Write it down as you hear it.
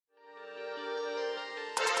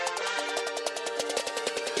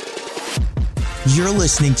You're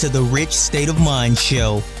listening to the Rich State of Mind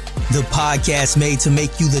Show, the podcast made to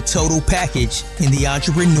make you the total package in the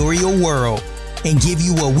entrepreneurial world and give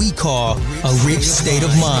you what we call a rich state of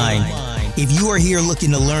mind. If you are here looking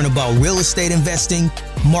to learn about real estate investing,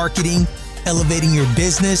 marketing, elevating your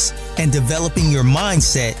business, and developing your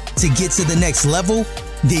mindset to get to the next level,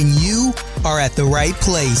 then you are at the right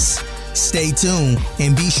place. Stay tuned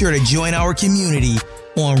and be sure to join our community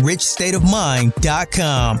on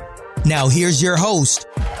richstateofmind.com. Now here's your host,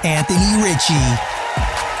 Anthony Ritchie.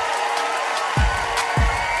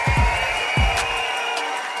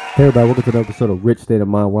 Hey everybody, welcome to another episode of Rich State of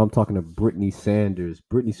Mind, where I'm talking to Brittany Sanders.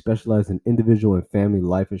 Brittany specializes in individual and family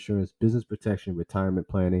life insurance, business protection, retirement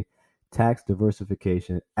planning, tax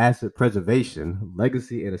diversification, asset preservation,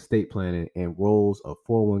 legacy and estate planning, and rolls of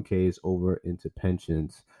 401ks over into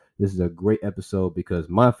pensions. This is a great episode because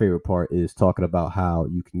my favorite part is talking about how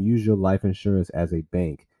you can use your life insurance as a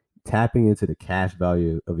bank, tapping into the cash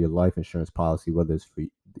value of your life insurance policy, whether it's for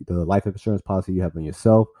the life insurance policy you have on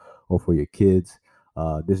yourself or for your kids.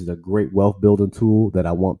 This is a great wealth building tool that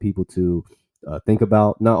I want people to think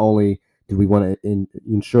about. Not only do we want to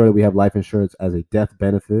ensure that we have life insurance as a death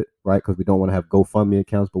benefit, right? Because we don't want to have GoFundMe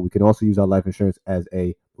accounts, but we can also use our life insurance as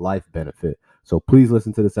a life benefit. So please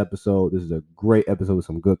listen to this episode. This is a great episode with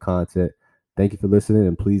some good content. Thank you for listening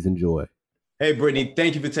and please enjoy. Hey, Brittany,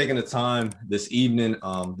 thank you for taking the time this evening.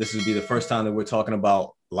 This will be the first time that we're talking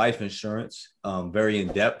about life insurance, very in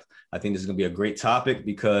depth. I think this is going to be a great topic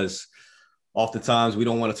because oftentimes we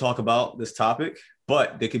don't want to talk about this topic,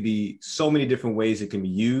 but there could be so many different ways it can be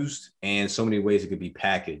used and so many ways it could be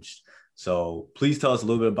packaged. So please tell us a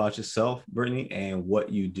little bit about yourself, Brittany, and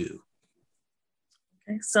what you do.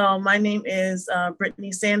 Okay, so my name is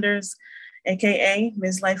Brittany Sanders, aka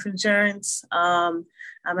Ms. Life Insurance.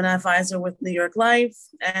 I'm an advisor with New York Life,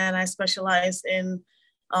 and I specialize in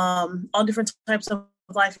all different types of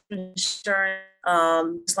life insurance.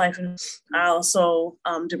 I also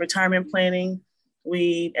do retirement planning.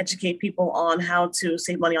 We educate people on how to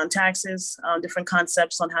save money on taxes, different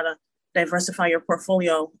concepts on how to diversify your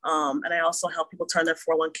portfolio, and I also help people turn their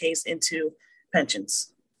 401ks into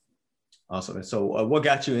pensions. Awesome. And so what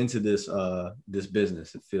got you into this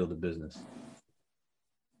business, the field of business?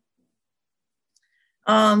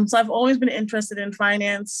 So I've always been interested in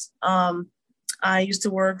finance. I used to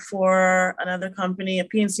work for another company, a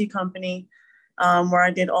PNC company, where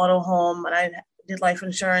I did auto, home, and I did life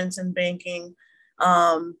insurance and banking.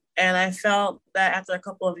 And I felt that after a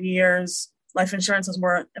couple of years, life insurance was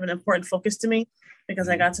more of an important focus to me because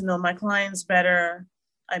I got to know my clients better.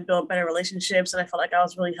 I built better relationships, and I felt like I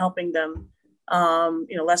was really helping them,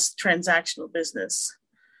 less transactional business.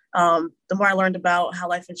 The more I learned about how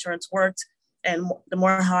life insurance worked, and the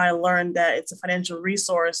more how I learned that it's a financial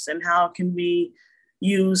resource and how it can be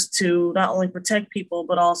used to not only protect people,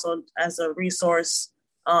 but also as a resource,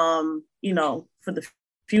 for the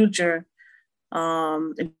future,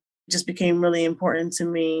 it just became really important to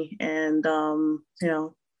me. And,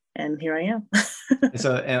 and here I am.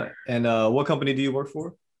 And what company do you work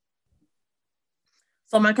for?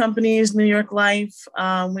 So my company is New York Life.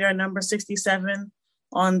 We are number 67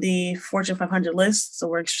 on the Fortune 500 list. So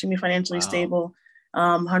we're extremely financially stable,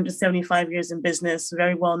 175 years in business,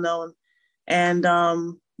 very well known. And,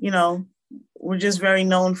 we're just very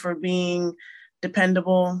known for being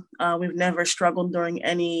dependable. We've never struggled during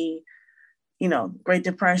any, Great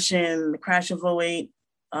Depression, the crash of '08,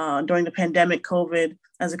 during the pandemic, COVID.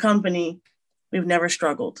 As a company, we've never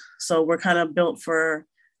struggled. So we're kind of built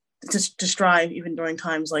to strive even during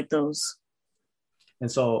times like those.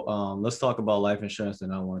 And so let's talk about life insurance,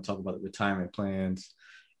 and I want to talk about the retirement plans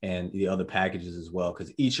and the other packages as well,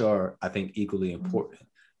 because each are, I think, equally important.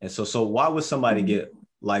 And so why would somebody get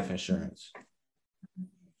life insurance?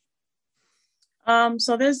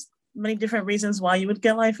 So there's many different reasons why you would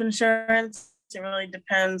get life insurance. It really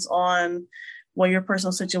depends on what your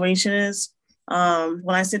personal situation is. When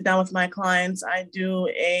I sit down with my clients, I do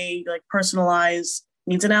a personalized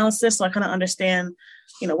needs analysis. So I kind of understand,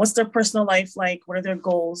 what's their personal life like? What are their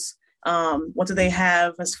goals? What do they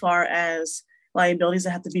have as far as liabilities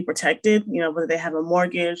that have to be protected? Whether they have a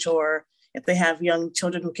mortgage or if they have young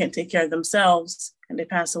children who can't take care of themselves and they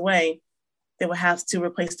pass away, they will have to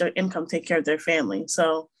replace their income, take care of their family.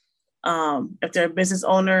 So if they're a business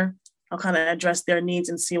owner, I'll kind of address their needs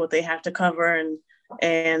and see what they have to cover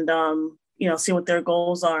and see what their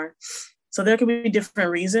goals are. So there could be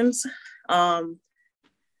different reasons. I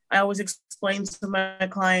always explain to my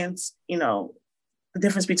clients, the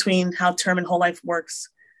difference between how term and whole life works.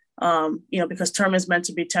 Because term is meant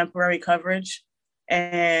to be temporary coverage,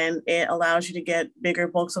 and it allows you to get bigger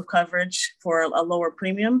bulks of coverage for a lower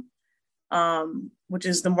premium. which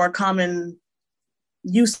is the more common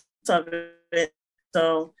use of it.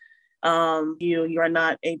 So you are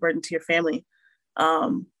not a burden to your family.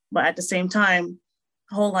 But at the same time,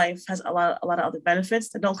 whole life has a lot of other benefits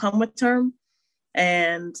that don't come with term.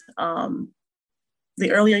 And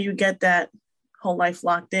the earlier you get that whole life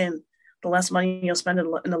locked in, the less money you'll spend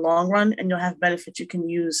in the long run, and you'll have benefits you can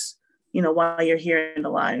use, while you're here and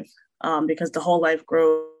alive, because the whole life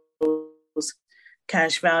grows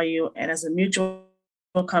cash value. And as a mutual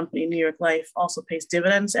company, New York Life also pays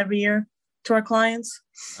dividends every year to our clients.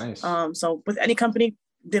 Nice. So with any company,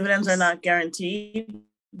 dividends are not guaranteed,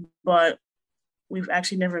 but we've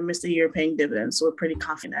actually never missed a year paying dividends. So we're pretty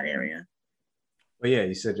confident in that area. Well, yeah,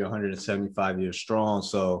 you said you're 175 years strong.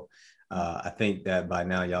 So I think that by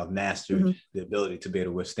now y'all have mastered the ability to be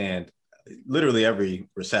able to withstand literally every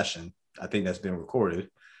recession. I think that's been recorded.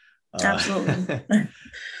 Absolutely.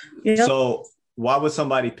 Yep. So why would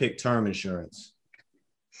somebody pick term insurance?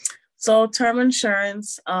 So term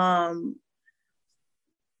insurance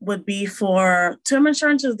would be term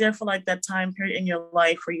insurance is there for like that time period in your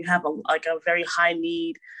life where you have a very high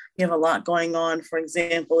need. You have a lot going on. For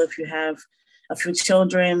example, if you have a few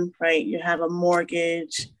children, right? You have a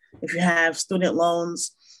mortgage, if you have student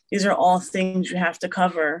loans, these are all things you have to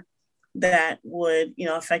cover that would,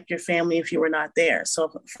 affect your family if you were not there.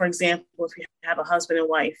 So for example, if you have a husband and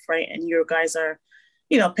wife, right? And you guys are,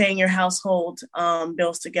 paying your household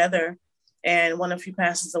bills together, and one of you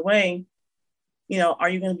passes away, are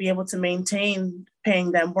you going to be able to maintain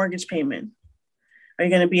paying that mortgage payment? Are you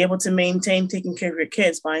going to be able to maintain taking care of your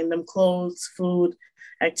kids, buying them clothes, food,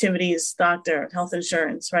 activities, doctor, health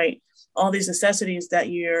insurance, right? All these necessities that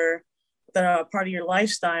are part of your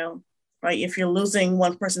lifestyle, right? If you're losing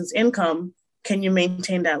one person's income, can you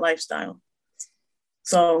maintain that lifestyle?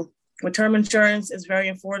 So with term insurance, it's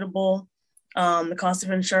very affordable. The cost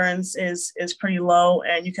of insurance is pretty low,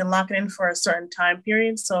 and you can lock it in for a certain time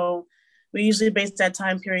period. So we usually base that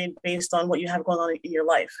time period based on what you have going on in your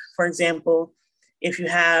life. For example, if you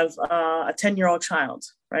have a 10-year-old child,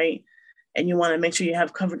 right, and you want to make sure you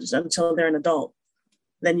have coverage until they're an adult,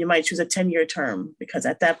 then you might choose a 10-year term, because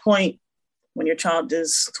at that point, when your child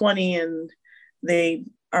is 20 and they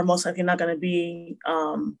are most likely not going to be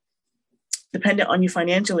dependent on you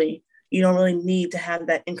financially, you don't really need to have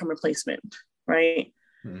that income replacement, right?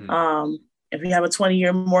 Mm-hmm. If you have a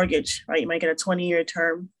 20-year mortgage, right, you might get a 20-year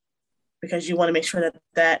term because you want to make sure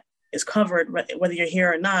that is covered, whether you're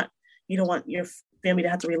here or not. You don't want your family to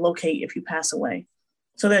have to relocate if you pass away.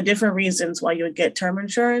 So there are different reasons why you would get term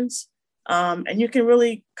insurance. And you can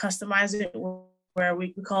really customize it where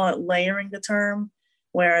we call it layering the term.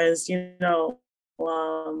 Whereas, if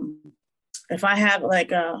I have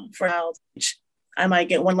for a child, I might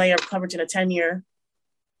get one layer of coverage in a 10-year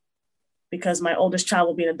because my oldest child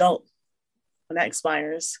will be an adult when that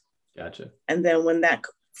expires. Gotcha. And then when that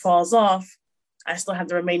falls off, I still have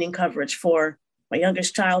the remaining coverage for my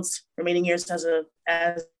youngest child's remaining years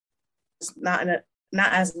as not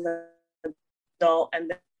as an adult,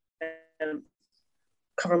 and then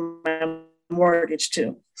cover my mortgage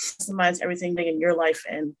too. Customize everything in your life,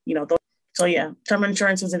 and so yeah, term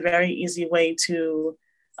insurance is a very easy way to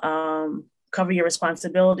cover your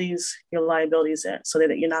responsibilities, your liabilities, so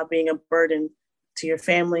that you're not being a burden to your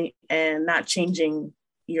family and not changing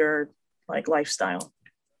your lifestyle.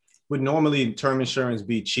 Would normally term insurance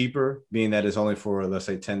be cheaper, being that it's only for, let's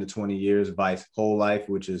say, 10 to 20 years, vice whole life,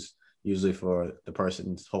 which is usually for the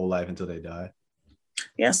person's whole life until they die?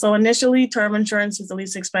 Yeah, so initially term insurance is the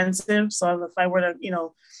least expensive. So if I were to,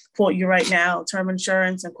 quote you right now, term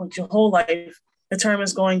insurance and quote your whole life, the term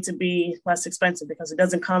is going to be less expensive because it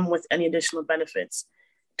doesn't come with any additional benefits.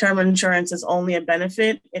 Term insurance is only a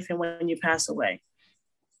benefit if and when you pass away,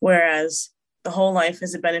 whereas the whole life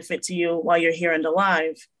is a benefit to you while you're here and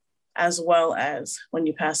alive, as well as when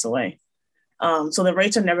you pass away. So the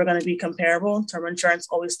rates are never going to be comparable. Term insurance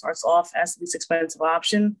always starts off as the least expensive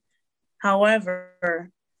option.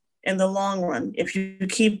 However, in the long run, if you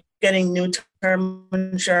keep getting new term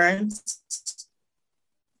insurance,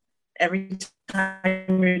 every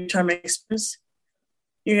time your term expires,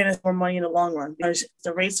 you're going to have more money in the long run because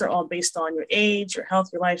the rates are all based on your age, your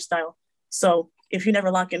health, your lifestyle. So if you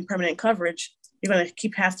never lock in permanent coverage, you're going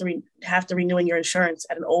to have to renewing your insurance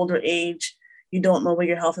at an older age. You don't know where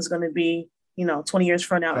your health is going to be, 20 years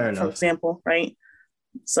from now, for example, right?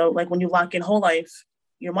 So when you lock in whole life,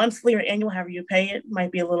 your monthly or annual, however you pay it,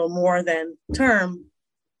 might be a little more than term,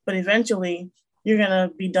 but eventually you're going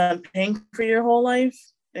to be done paying for your whole life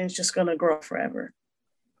and it's just going to grow forever.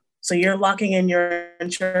 So you're locking in your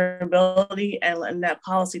insurability and letting that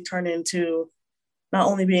policy turn into not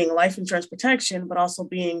only being life insurance protection, but also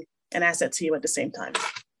being an asset to you at the same time.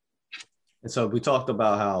 And so we talked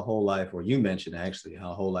about how whole life, or you mentioned actually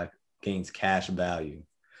how whole life gains cash value.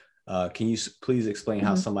 Can you please explain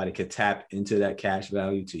how somebody could tap into that cash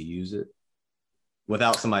value to use it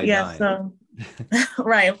without somebody dying? So,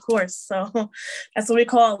 right, of course. So that's what we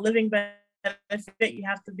call a living benefit. You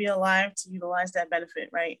have to be alive to utilize that benefit,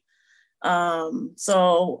 right?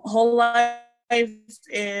 So whole life,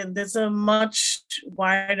 there's a much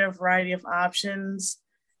wider variety of options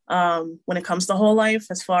when it comes to whole life,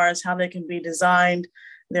 as far as how they can be designed.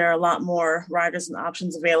 There are a lot more riders and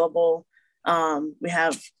options available. We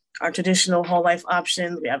have our traditional whole life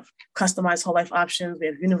options. We have customized whole life options. We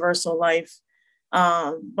have universal life.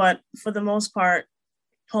 But for the most part,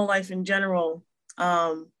 whole life in general,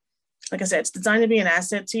 like I said, it's designed to be an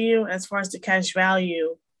asset to you. As far as the cash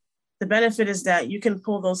value, the benefit is that you can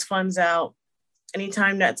pull those funds out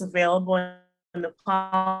anytime that's available in the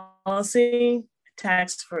policy,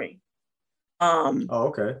 tax-free.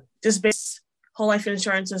 Okay. Just based, whole life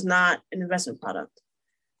insurance is not an investment product.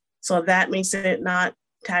 So that makes it not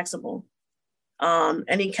taxable.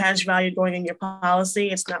 Any cash value going in your policy,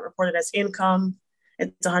 it's not reported as income.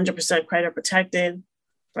 It's 100% credit protected,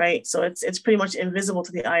 right? So it's pretty much invisible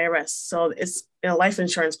to the IRS. So it's in a life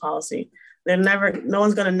insurance policy. No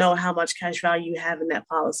one's going to know how much cash value you have in that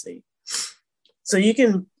policy. So you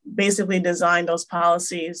can basically design those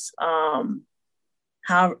policies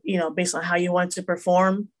based on how you want it to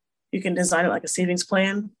perform. You can design it like a savings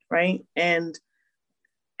plan, right? And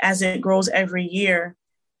as it grows every year,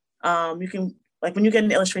 you can, like when you get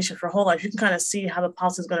an illustration for whole life, you can kind of see how the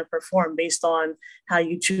policy is going to perform based on how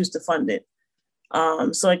you choose to fund it.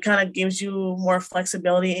 So it kind of gives you more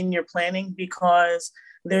flexibility in your planning, because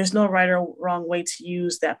there's no right or wrong way to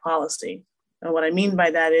use that policy. And what I mean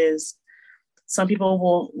by that is, some people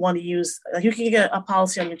will want to use, like you can get a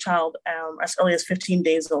policy on your child as early as 15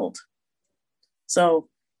 days old. So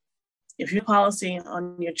if you have a policy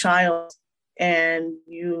on your child and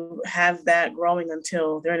you have that growing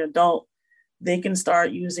until they're an adult, they can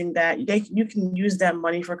start using that. You can use that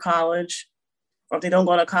money for college, or if they don't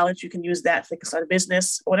go to college, you can use that. They can start a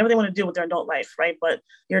business, or whatever they want to do with their adult life, right? But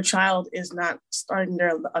your child is not starting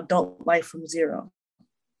their adult life from zero.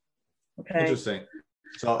 Okay. Interesting.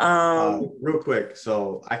 So real quick,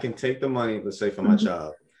 so I can take the money, let's say for my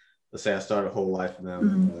child, let's say I start a whole life for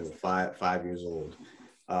them, like 5 years old.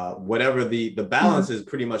 Whatever the balance is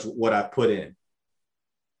pretty much what I put in.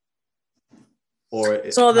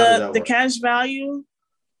 Or so the cash value,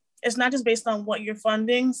 it's not just based on what you're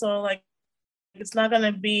funding. So like, it's not going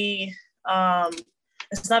to be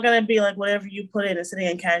like whatever you put in is sitting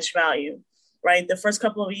in cash value, right? The first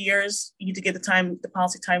couple of years, you need to get the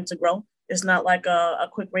policy time to grow. It's not like a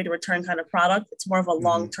quick rate of return kind of product. It's more of a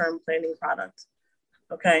long-term planning product.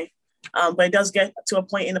 Okay. But it does get to a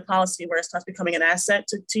point in the policy where it starts becoming an asset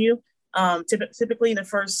to you. Typically in the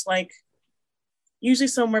first, usually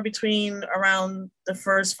somewhere between around the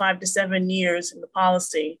first 5 to 7 years in the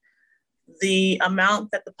policy, the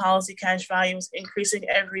amount that the policy cash value is increasing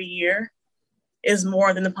every year is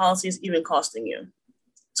more than the policy is even costing you.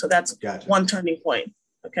 So that's one turning point.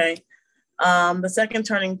 Okay. The second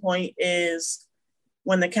turning point is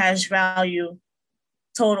when the cash value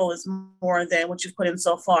total is more than what you've put in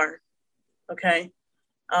so far. Okay.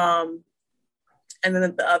 And then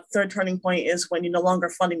the third turning point is when you're no longer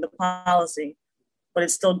funding the policy, but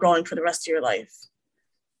it's still growing for the rest of your life.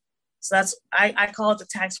 So that's, I call it the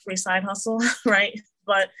tax-free side hustle, right?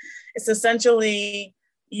 But it's essentially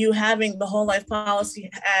you having the whole life policy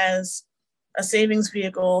as a savings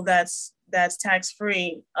vehicle that's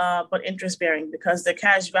tax-free, but interest-bearing, because the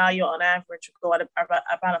cash value on average will go at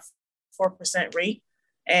about a 4% rate.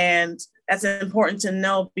 And that's important to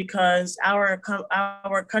know, because our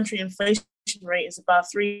country inflation rate is about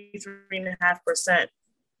 3.5%.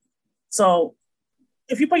 So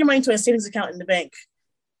if you put your money into a savings account in the bank,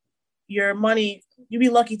 your money, you'd be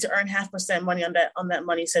lucky to earn 0.5% money on that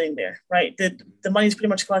money sitting there, right? The money is pretty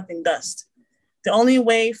much collecting dust. The only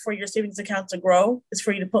way for your savings account to grow is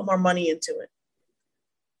for you to put more money into it,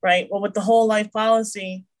 right? Well, with the whole life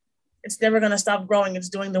policy, it's never going to stop growing. It's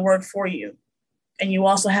doing the work for you. And you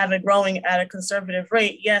also have it growing at a conservative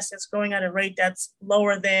rate. Yes, it's growing at a rate that's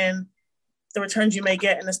lower than the returns you may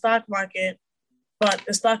get in the stock market, but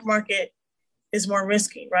the stock market is more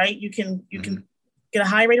risky, right? You can get a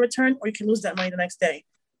high rate of return, or you can lose that money the next day.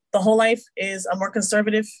 The whole life is a more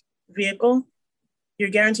conservative vehicle. You're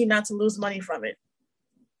guaranteed not to lose money from it.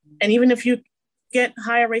 And even if you get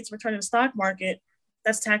higher rates of return in the stock market,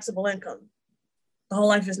 that's taxable income. The whole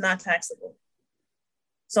life is not taxable.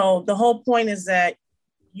 So the whole point is that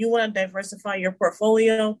you want to diversify your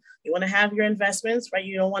portfolio. You want to have your investments, right?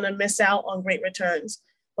 You don't want to miss out on great returns,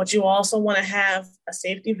 but you also want to have a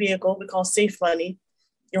safety vehicle we call safe money,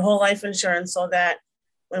 your whole life insurance, so that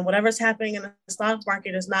when whatever's happening in the stock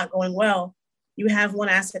market is not going well, you have one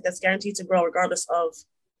asset that's guaranteed to grow regardless of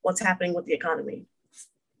what's happening with the economy.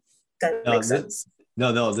 That makes sense.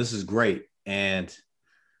 No, this is great. And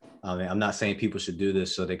I mean, I'm not saying people should do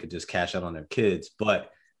this so they could just cash out on their kids, but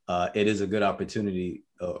it is a good opportunity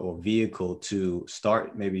or vehicle to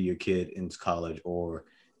start maybe your kid in college or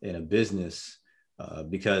in a business.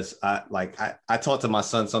 Because I talk to my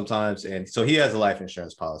son sometimes, and so he has a life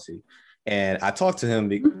insurance policy, and I talk to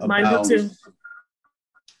him about. Mine do too.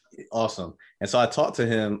 Awesome. And so I talked to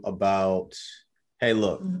him about, hey,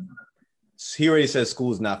 look, he already says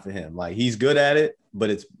school is not for him. Like, he's good at it,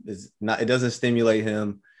 but it's not. It doesn't stimulate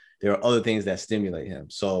him. There are other things that stimulate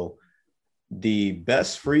him. So the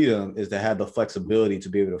best freedom is to have the flexibility to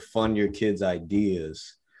be able to fund your kids'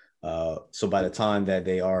 ideas. So by the time that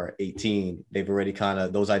they are 18, they've already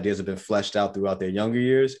those ideas have been fleshed out throughout their younger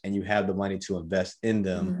years, and you have the money to invest in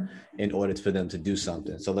them in order for them to do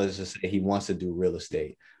something. So let's just say he wants to do real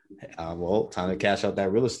estate. Well, time to cash out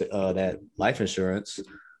that real estate, that life insurance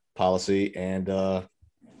policy, and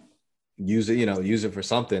use it for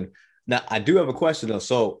something. Now, I do have a question though.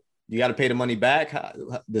 So you got to pay the money back.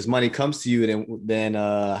 This money comes to you, then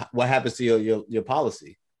what happens to your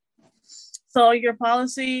policy? So your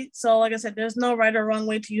policy, so like I said, there's no right or wrong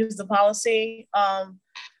way to use the policy.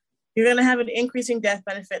 You're going to have an increasing death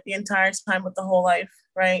benefit the entire time with the whole life,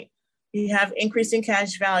 right? You have increasing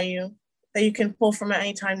cash value that you can pull from at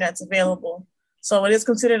any time that's available. So it is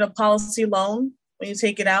considered a policy loan when you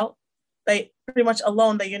take it out. Pretty much a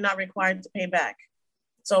loan that you're not required to pay back.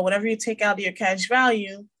 So whatever you take out of your cash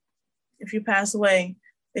value, if you pass away,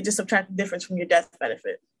 they just subtract the difference from your death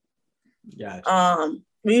benefit. Gotcha.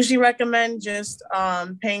 We usually recommend just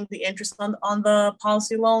paying the interest on the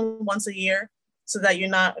policy loan once a year so that you're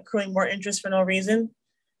not accruing more interest for no reason.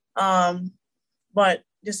 But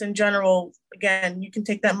just in general, again, you can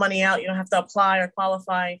take that money out. You don't have to apply or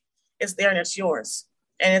qualify. It's there and it's yours.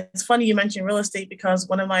 And it's funny you mentioned real estate, because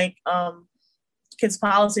one of my kids'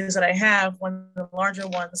 policies that I have, one of the larger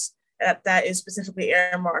ones, that is specifically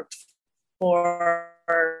earmarked for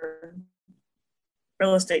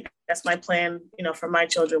real estate. That's my plan, for my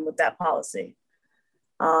children with that policy.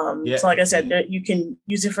 So like I said, you can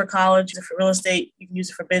use it for college, use it for real estate, you can use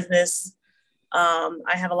it for business.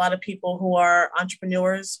 I have a lot of people who are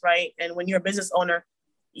entrepreneurs, right? And when you're a business owner,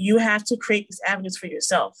 you have to create these avenues for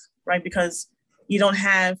yourself, right? Because you don't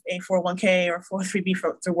have a 401k or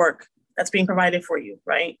 403b through work that's being provided for you,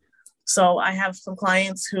 right? So I have some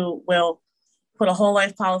clients who will put a whole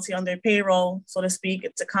life policy on their payroll, so to speak.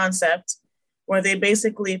 It's a concept where they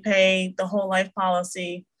basically pay the whole life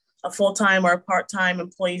policy a full-time or a part-time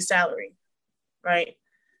employee salary, right?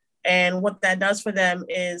 And what that does for them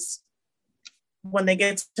is when they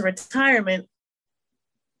get to retirement,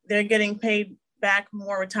 they're getting paid back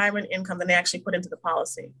more retirement income than they actually put into the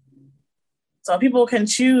policy. So people can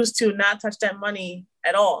choose to not touch that money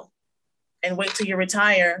at all and wait till you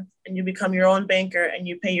retire and you become your own banker and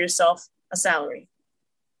you pay yourself a salary,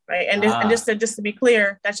 right? And just to be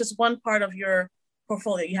clear, that's just one part of your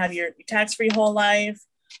portfolio. You have your tax-free whole life,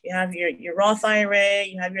 you have your Roth IRA,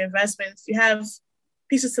 you have your investments, you have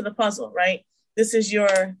pieces to the puzzle, right? This is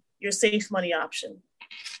your safe money option.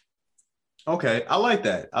 Okay, I like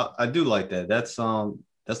that. I do like that. That's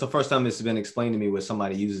the first time it's been explained to me where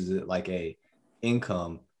somebody uses it like a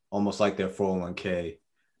income, almost like their 401k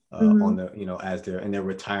on the, as they're in their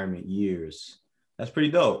retirement years. That's pretty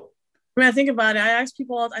dope. When I think about it, I asked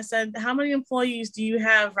people, I said, how many employees do you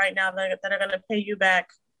have right now that are going to pay you back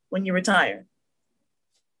when you retire?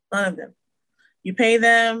 None of them. You pay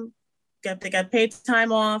them, they got paid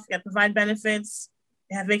time off, you got to provide benefits,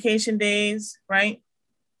 they have vacation days, right?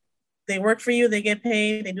 They work for you, they get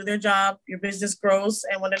paid, they do their job, your business grows,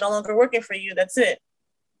 and when they're no longer working for you, that's it.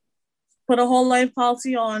 Put a whole life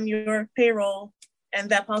policy on your payroll, and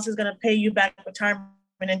that policy is going to pay you back retirement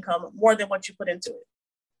income more than what you put into it.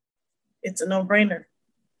 It's a no-brainer.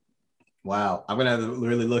 Wow, I'm gonna have to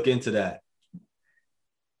really look into that.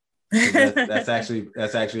 That's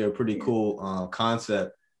actually a pretty cool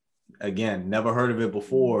concept. Again, never heard of it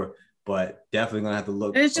before, but definitely gonna have to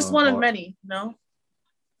look. And it's just one of many, no?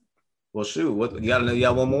 Well, shoot, what you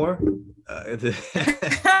got one more?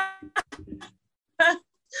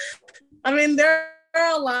 I mean, there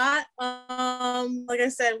are a lot. Like I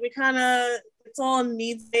said, it's all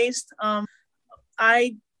needs based.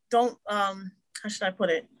 I don't, how should I put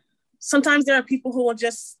it? Sometimes there are people who will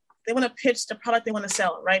just to pitch the product they want to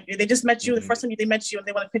sell, right? They just met you the first time they met you and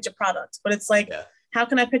they want to pitch a product, but it's like, how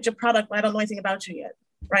can I pitch a product when I don't know anything about you yet,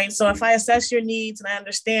 right? So if I assess your needs and I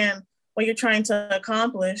understand what you're trying to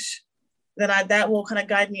accomplish, then that will kind of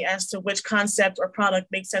guide me as to which concept or product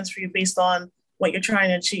makes sense for you based on what you're trying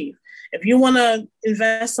to achieve. If you want to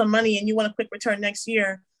invest some money and you want a quick return next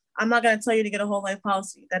year, I'm not going to tell you to get a whole life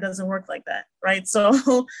policy. That doesn't work like that, right?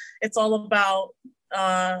 So it's all about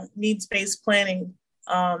needs-based planning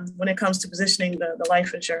when it comes to positioning the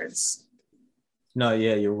life insurance. No,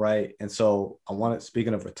 yeah, you're right. And so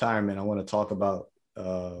speaking of retirement, I want to talk about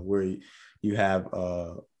where you have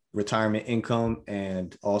retirement income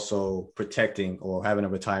and also protecting or having a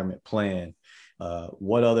retirement plan.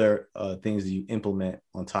 What other things do you implement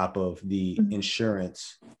on top of the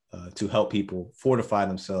insurance to help people fortify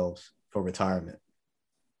themselves for retirement?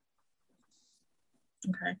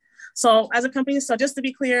 Okay. So as a company, so just to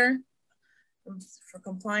be clear, for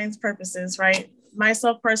compliance purposes, right?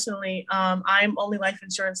 Myself personally, I'm only life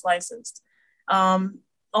insurance licensed.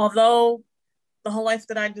 Although the whole life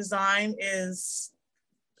that I design is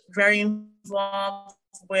very involved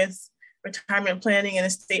with retirement planning and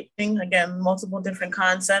estate planning, again, multiple different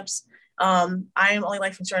concepts. I am only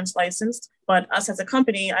life insurance licensed, but us as a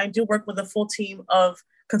company, I do work with a full team of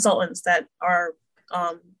consultants that are,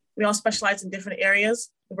 we all specialize in different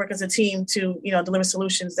areas. We work as a team to, deliver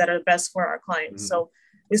solutions that are best for our clients. So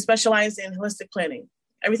we specialize in holistic planning,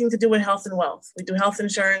 everything to do with health and wealth. We do health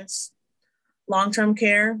insurance, long-term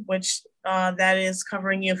care, which that is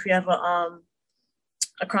covering you if you have a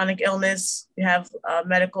chronic illness. You have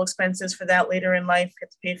medical expenses for that later in life. You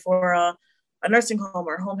have to pay for a nursing home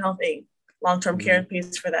or home health aid. Long-term care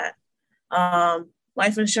pays for that.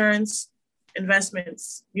 Life insurance,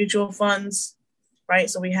 investments, mutual funds, right?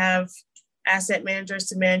 So we have asset managers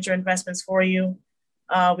to manage your investments for you.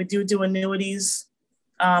 We do annuities.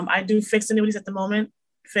 I do fixed annuities at the moment,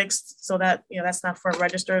 fixed, so that, that's not for a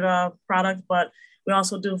registered product, but we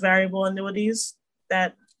also do variable annuities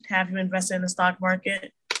that have you invested in the stock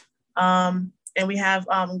market. And we have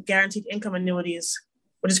guaranteed income annuities,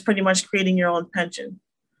 which is pretty much creating your own pension.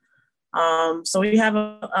 So we have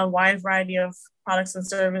a wide variety of products and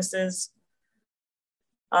services.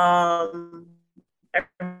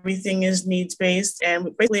 Everything is needs-based.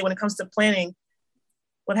 And basically when it comes to planning,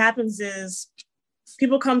 what happens is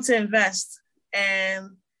people come to invest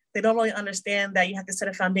and they don't really understand that you have to set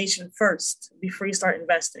a foundation first before you start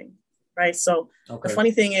investing, right? So the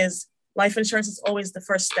funny thing is life insurance is always the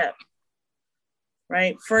first step,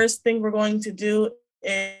 right? First thing we're going to do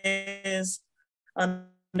is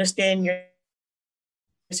understand your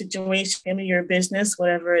situation, your business,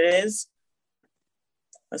 whatever it is.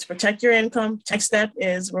 Let's protect your income. Next step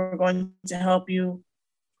is we're going to help you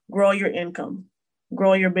grow your income,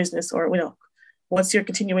 grow your business, or what's your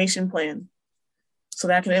continuation plan? So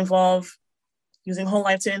that can involve using whole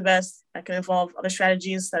life to invest. That can involve other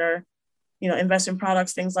strategies that are, investment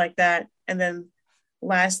products, things like that. And then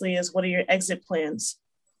lastly is, what are your exit plans?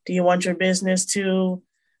 Do you want your business do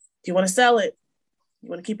you want to sell it? You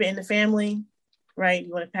want to keep it in the family, right?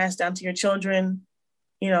 You want to pass down to your children?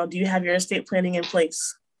 Do you have your estate planning in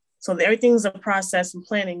place? So everything's a process and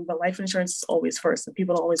planning, but life insurance is always first, and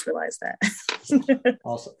people don't always realize that.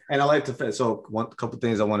 Awesome. And I like the fact, so a couple of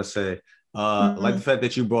things I want to say. I like the fact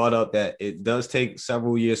that you brought up that it does take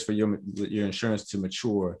several years for your insurance to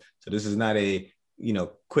mature. So this is not a,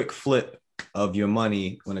 quick flip of your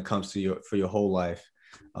money when it comes to your whole life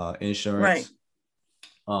insurance.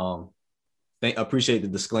 Right. Appreciate the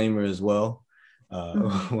disclaimer as well.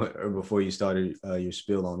 Before you started your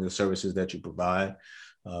spiel on the services that you provide.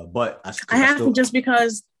 But I have to, just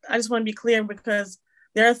because I just want to be clear, because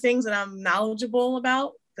there are things that I'm knowledgeable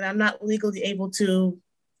about that I'm not legally able to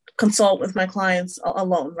consult with my clients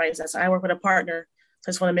alone, right? So I work with a partner. So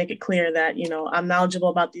I just want to make it clear that, I'm knowledgeable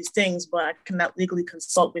about these things, but I cannot legally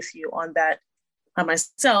consult with you on that by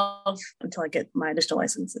myself until I get my additional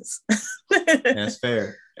licenses. That's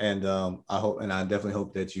fair. And I definitely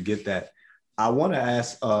hope that you get that. I want to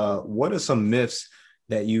ask, what are some myths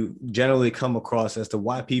that you generally come across as to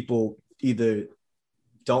why people either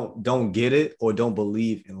don't get it or don't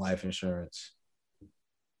believe in life insurance?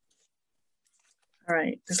 All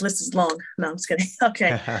right, this list is long. No, I'm just kidding.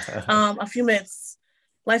 Okay, a few myths.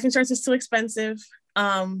 Life insurance is too expensive.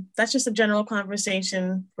 That's just a general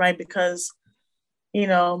conversation, right? Because,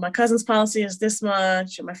 my cousin's policy is this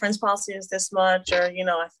much, or my friend's policy is this much, or,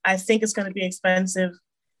 I think it's going to be expensive.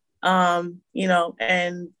 And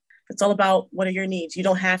it's all about what are your needs. You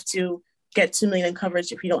don't have to get $2 million in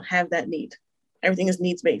coverage if you don't have that need. Everything is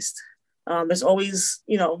needs-based. There's always,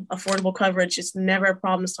 affordable coverage. It's never a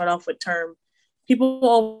problem to start off with term. people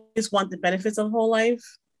always want the benefits of whole life,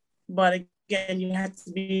 but again, you have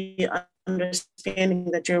to be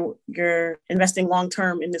understanding that you're investing long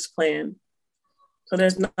term in this plan. So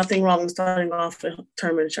there's nothing wrong with starting off with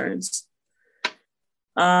term insurance.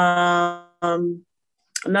 Another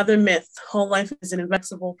myth: whole life is an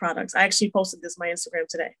investable product. I actually posted this on my Instagram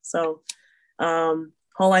today. So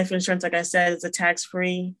whole life insurance, like I said, is a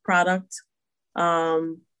tax-free product, not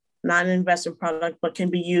an investment product, but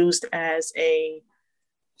can be used as a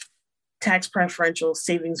tax preferential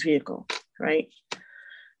savings vehicle, right?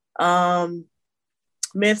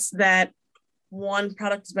 Myths that one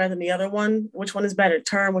product is better than the other one. Which one is better?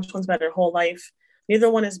 Term, which one's better? Whole life.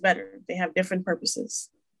 Neither one is better. They have different purposes.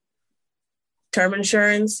 Term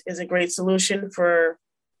insurance is a great solution for,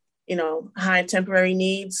 high temporary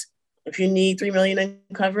needs. If you need $3 million in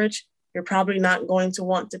coverage, you're probably not going to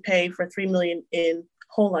want to pay for $3 million in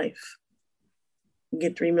whole life. You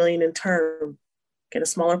get $3 million in term, get a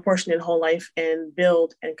smaller portion in whole life, and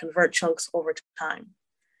build and convert chunks over time.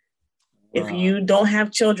 Wow. If you don't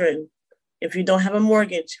have children, if you don't have a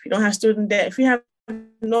mortgage, if you don't have student debt, if you have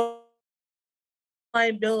no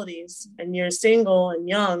liabilities and you're single and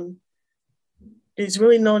young, there's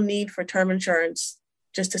really no need for term insurance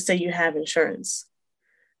just to say you have insurance.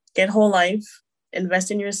 Get whole life,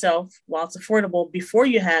 invest in yourself while it's affordable before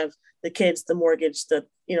you have the kids, the mortgage, the,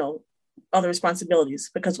 other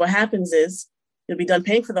responsibilities. Because what happens is you'll be done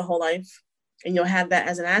paying for the whole life and you'll have that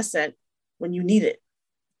as an asset when you need it.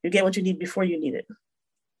 You get what you need before you need it,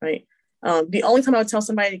 right? The only time I would tell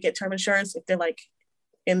somebody to get term insurance if they're like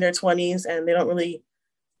in their 20s and they don't really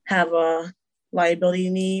have a liability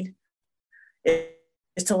need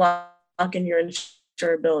is to lock in your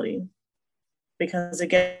insurability. Because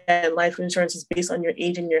again, life insurance is based on your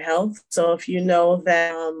age and your health. So if you know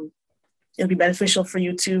that it'll be beneficial for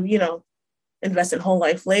you to, invest in whole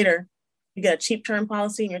life later, you get a cheap term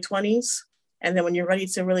policy in your 20s. And then when you're ready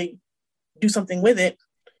to really do something with it,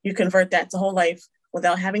 you convert that to whole life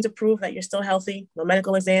without having to prove that you're still healthy, no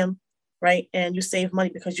medical exam, right? And you save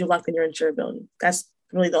money because you locked in your insurability. That's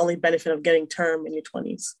really the only benefit of getting term in your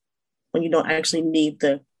 20s, when you don't actually need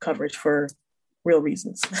the coverage for real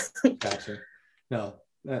reasons. Gotcha. No,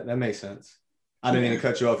 that makes sense. I didn't mean to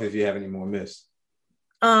cut you off if you have any more myths.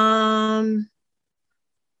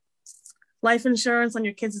 Life insurance on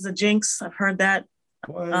your kids is a jinx. I've heard that.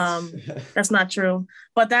 What? That's not true.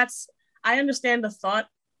 But I understand the thought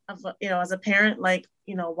of, as a parent,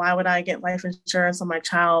 why would I get life insurance on my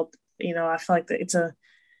child? I feel like they're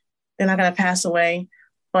not going to pass away.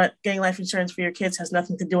 But getting life insurance for your kids has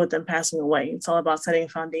nothing to do with them passing away. It's all about setting a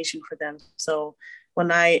foundation for them. So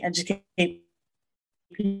when I educate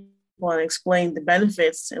people and explain the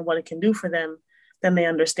benefits and what it can do for them, then they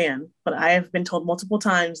understand. But I have been told multiple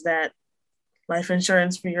times that life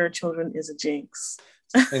insurance for your children is a jinx.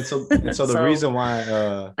 And so the reason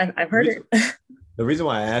why I've heard it. The reason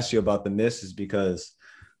why I asked you about the myths is because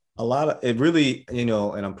a lot of it really,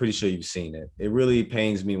 and I'm pretty sure you've seen it. It really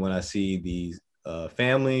pains me when I see these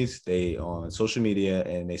families, they on social media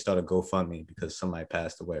and they start a GoFundMe because somebody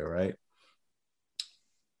passed away, right?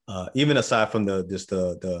 Even aside from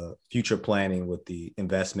the future planning with the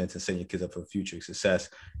investments and setting your kids up for future success,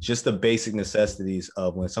 just the basic necessities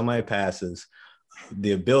of when somebody passes,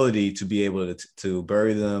 the ability to be able to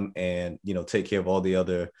bury them and take care of all the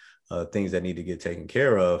other things that need to get taken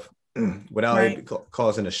care of without it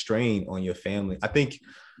causing a strain on your family. I think,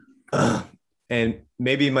 and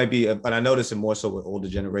maybe it might be, but I notice it more so with older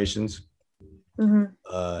generations.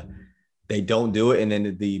 Mm-hmm. They don't do it, and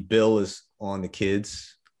then the bill is on the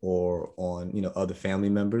kids or on other family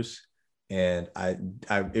members, and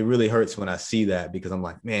it really hurts when I see that, because I'm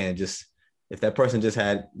like, man, just if that person just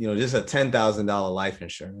had just a $10,000 life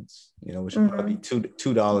insurance, which would probably be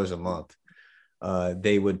 $2 a month,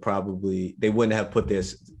 they wouldn't have put their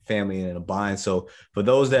family in a bind. So for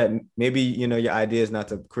those that maybe your idea is not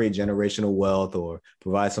to create generational wealth or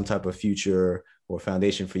provide some type of future or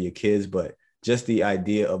foundation for your kids, but just the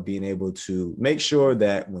idea of being able to make sure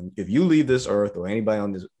that if you leave this earth, or anybody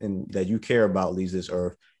on this that you care about leaves this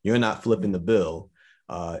earth, you're not flipping the bill.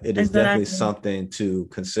 It is definitely something to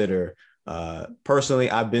consider.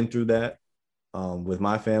 Personally, I've been through that with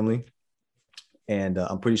my family, and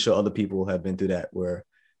I'm pretty sure other people have been through that, where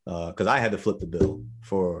because I had to flip the bill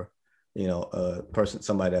for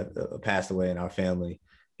somebody that passed away in our family.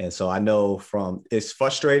 And so I know it's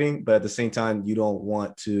frustrating, but at the same time, you don't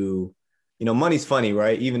want to, money's funny,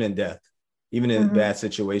 right? Even in death, even in bad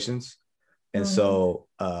situations. And so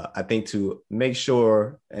I think to make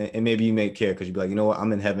sure, and maybe you may care because you'd be like, what,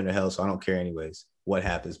 I'm in heaven or hell, so I don't care anyways what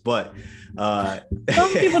happens. But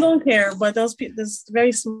some people don't care, but there's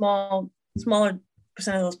very small smaller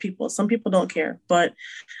percent of those people. Some people don't care, but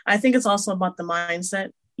I think it's also about the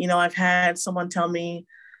mindset. You know, I've had someone tell me,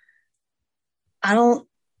 I don't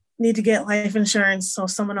need to get life insurance so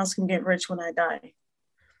someone else can get rich when I die.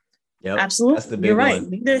 Yep, absolutely, that's the big you're right.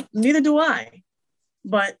 one. Neither do I.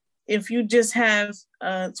 But if you just have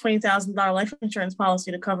a $20,000 life insurance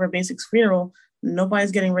policy to cover a basic funeral,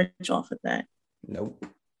 nobody's getting rich off of that. Nope.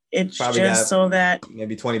 It's probably just so that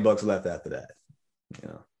maybe $20 left after that.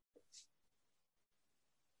 Yeah.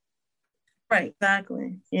 Right,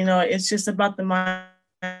 exactly. You know, it's just about the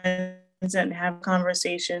mindset and have a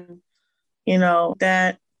conversation, you know,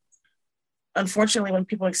 that unfortunately when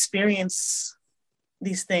people experience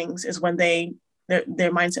these things is when their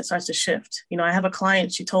mindset starts to shift. You know, I have a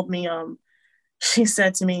client, she told me, she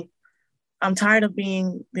said to me, I'm tired of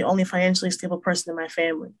being the only financially stable person in my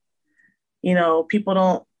family. You know, people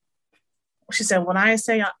don't, she said, when I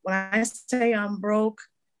say I'm broke,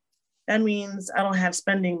 that means I don't have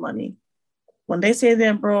spending money. When they say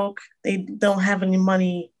they're broke, they don't have any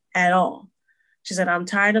money at all. She said, I'm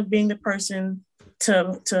tired of being the person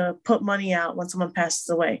to put money out when someone passes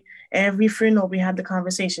away. Every funeral, we had the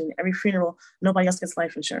conversation. Every funeral, nobody else gets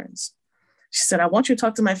life insurance. She said, I want you to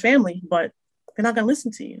talk to my family, but they're not going to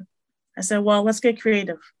listen to you. I said, well, let's get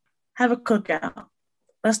creative. Have a cookout.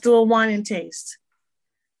 Let's do a wine and taste.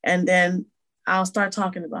 And then I'll start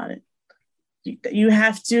talking about it. You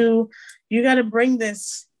got to bring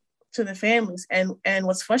this to the families. And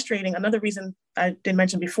what's frustrating, another reason I didn't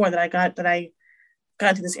mention before that I got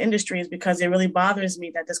into this industry is because it really bothers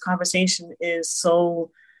me that this conversation is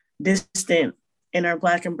so distant in our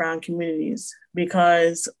Black and Brown communities.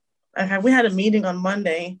 Because we had a meeting on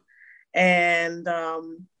Monday, and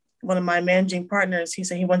one of my managing partners, he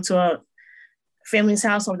said he went to a family's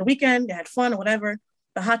house over the weekend, they had fun or whatever.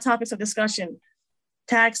 The hot topics of discussion: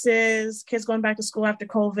 taxes, kids going back to school after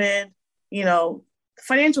COVID, you know,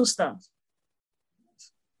 financial stuff.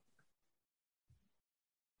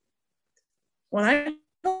 When I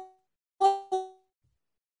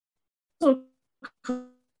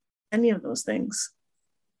any of those things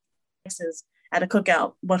at a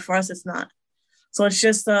cookout, but for us it's not. So it's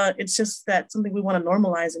just that something we want to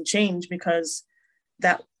normalize and change, because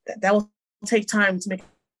that will take time to make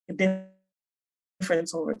a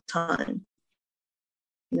difference over time.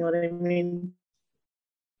 You know what I mean?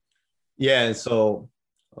 Yeah, and so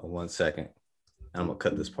 1 second. I'm gonna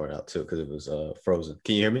cut this part out too because it was frozen.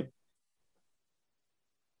 Can you hear me?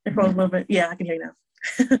 It froze a little bit. Yeah, I can hear you now.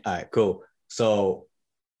 All right, cool. So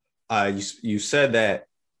you said that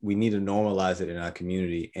we need to normalize it in our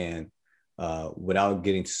community, and without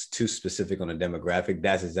getting too specific on a demographic,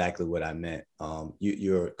 that's exactly what I meant.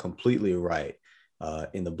 You're completely right.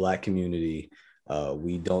 In the Black community,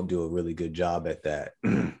 we don't do a really good job at that,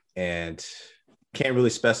 and can't really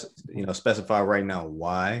specify right now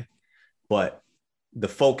why. But the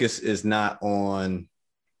focus is not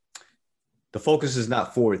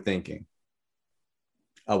forward thinking.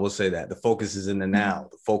 I will say that the focus is in the now.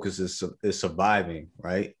 The focus is surviving,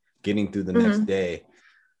 right? Getting through the next day.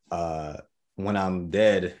 When I'm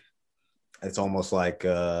dead, it's almost like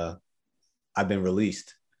I've been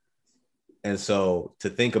released. And so to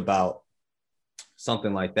think about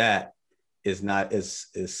something like that is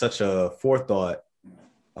such a forethought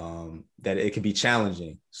that it can be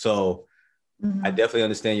challenging. So I definitely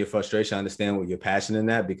understand your frustration. I understand what you're passionate in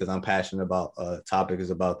that, because I'm passionate about topic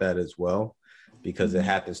is about that as well, because it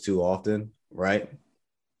happens too often, right?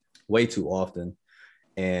 Way too often.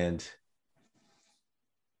 And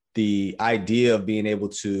the idea of being able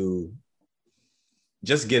to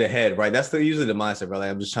just get ahead, right? That's usually the mindset, right? Like,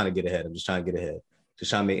 I'm just trying to get ahead. Just trying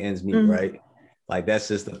to make ends meet, right? Like, that's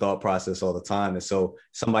just the thought process all the time. And so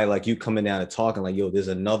somebody like you coming down and talking like, yo, there's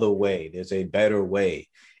another way, there's a better way.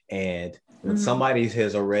 And when somebody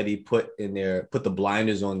has already put the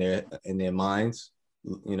blinders on in their minds,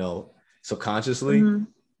 you know, subconsciously,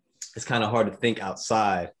 it's kind of hard to think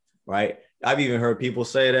outside, right? I've even heard people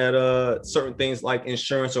say that certain things like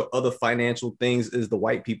insurance or other financial things is the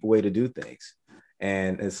white people way to do things.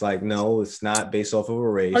 And it's like, no, it's not based off of a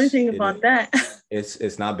race. Funny thing about that.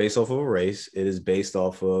 It's not based off of a race. It is based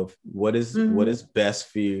off of what is best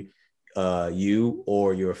for you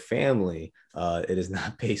or your family. It is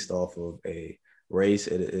not based off of a race.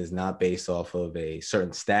 It is not based off of a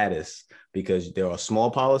certain status, because there are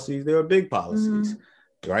small policies, there are big policies,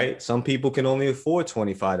 right? Some people can only afford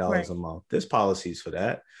 $25 a month. There's policies for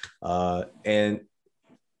that. And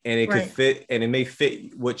it could fit, and it may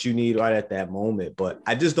fit what you need right at that moment. But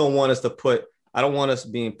I just don't want us I don't want us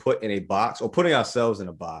being put in a box or putting ourselves in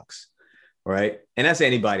a box right? And that's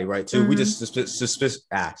anybody, right? Too. We just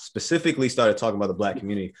specifically started talking about the Black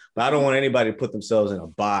community, but I don't want anybody to put themselves in a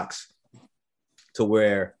box to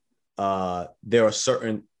where there are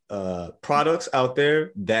certain products out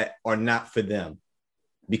there that are not for them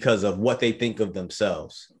because of what they think of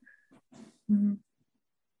themselves. Mm-hmm.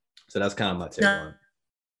 So that's kind of my take on it.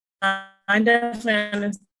 I definitely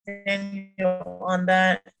understand you on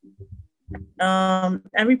that.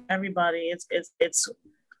 Everybody, it's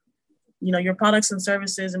your products and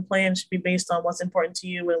services and plans should be based on what's important to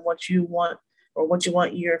you and what you want or what you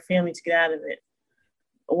want your family to get out of it.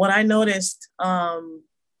 But what I noticed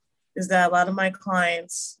is that a lot of my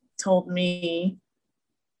clients told me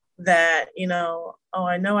that,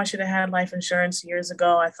 I know I should have had life insurance years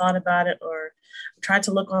ago. I thought about it or tried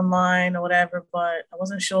to look online or whatever, but I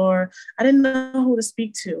wasn't sure. I didn't know who to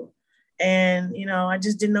speak to. And, I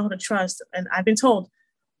just didn't know who to trust. And I've been told,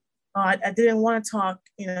 I didn't want to talk,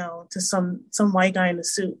 to some white guy in a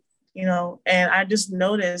suit, and I just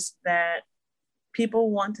noticed that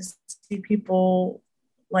people want to see people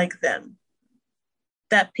like them.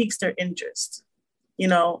 That piques their interest.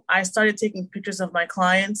 I started taking pictures of my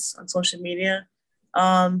clients on social media.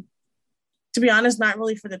 To be honest, not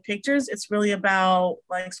really for the pictures. It's really about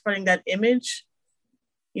like spreading that image,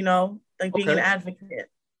 being an advocate,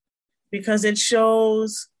 because it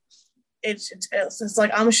shows. It's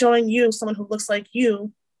like I'm showing you someone who looks like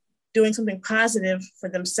you doing something positive for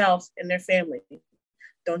themselves and their family.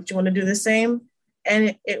 Don't you want to do the same?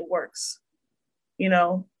 And it works.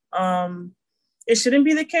 It shouldn't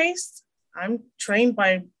be the case. I'm trained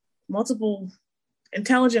by multiple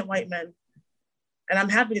intelligent white men, and I'm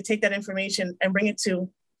happy to take that information and bring it to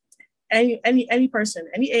any person,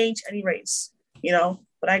 any age, any race.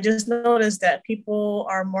 But I just noticed that people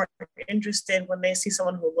are more interested when they see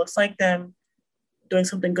someone who looks like them doing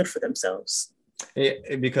something good for themselves.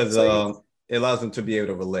 Because it allows them to be able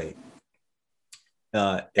to relate.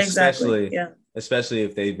 Especially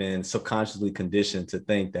if they've been subconsciously conditioned to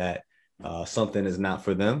think that something is not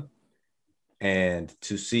for them. And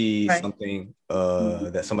to see something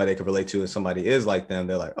that somebody could relate to and somebody is like them,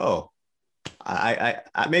 they're like, oh, I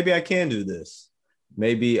maybe I can do this.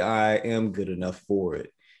 Maybe I am good enough for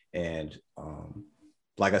it. And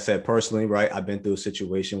like I said, personally, right, I've been through a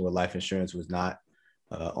situation where life insurance was not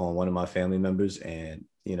on one of my family members. And,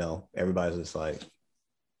 everybody's just like,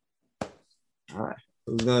 all right,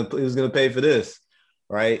 who's gonna pay for this?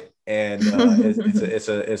 Right. And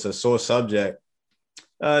it's a sore subject,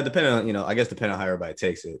 depending on, depending on how everybody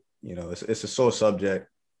takes it. It's a sore subject.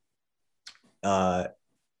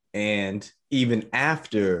 And even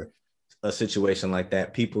after a situation like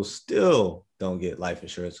that, people still don't get life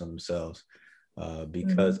insurance on themselves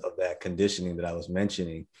because of that conditioning that I was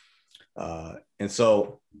mentioning. And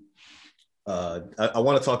so I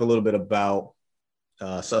want to talk a little bit about,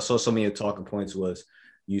 so some of your talking points was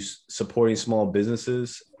you supporting small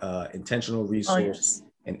businesses, intentional resource,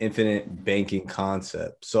 and infinite banking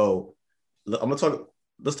concept. So let's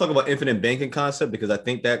talk about infinite banking concept, because I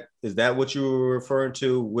think that is that what you were referring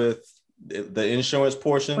to with the insurance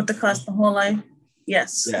portion? With the whole life?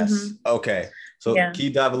 Yes. Yes. Mm-hmm. Okay. So can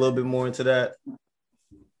you dive a little bit more into that?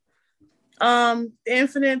 The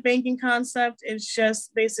infinite banking concept is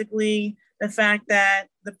just basically the fact that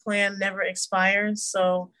the plan never expires.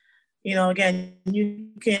 So, again, you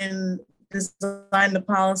can design the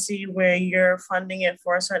policy where you're funding it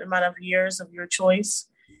for a certain amount of years of your choice.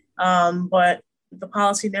 But the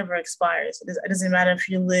policy never expires. It doesn't matter if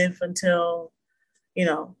you live until,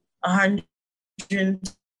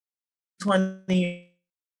 120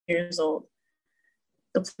 years old.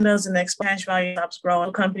 The plan doesn't expire. Cash value stops growing.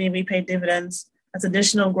 The company, we pay dividends. That's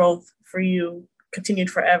additional growth for you,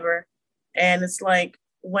 continued forever. And it's like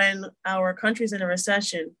when our country's in a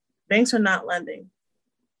recession, banks are not lending,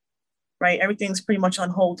 right? Everything's pretty much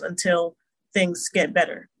on hold until things get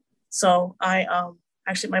better. So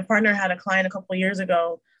actually, my partner had a client a couple of years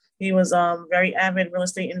ago. He was a very avid real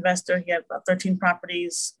estate investor. He had about 13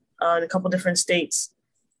 properties in a couple different states.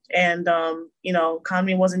 And,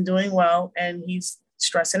 economy wasn't doing well. And he's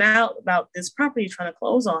stressing out about this property trying to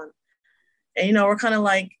close on. And, we're kind of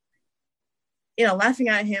like, laughing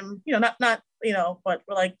at him, not, but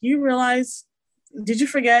we're like, you realize, did you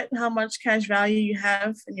forget how much cash value you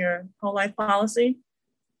have in your whole life policy?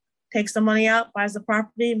 Takes the money out, buys the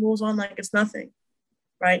property, moves on like it's nothing.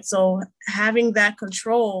 Right. So having that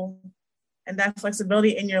control and that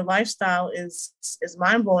flexibility in your lifestyle is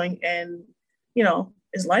mind blowing and,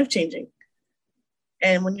 is life changing.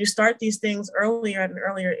 And when you start these things earlier at an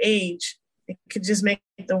earlier age, it could just make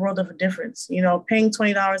the world of a difference. Paying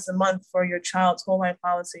 $20 a month for your child's whole life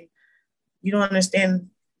policy, you don't understand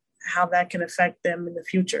how that can affect them in the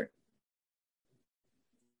future.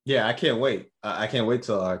 Yeah, I can't wait. I can't wait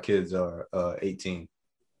till our kids are 18.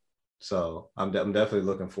 So I'm definitely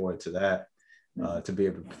looking forward to that, to be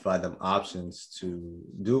able to provide them options to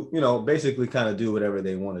do, basically kind of do whatever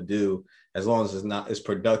they want to do, as long as it's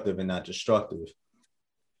productive and not destructive.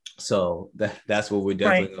 So that's what we're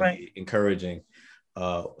definitely going to be encouraging.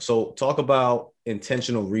 So talk about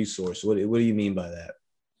intentional resource. What do you mean by that?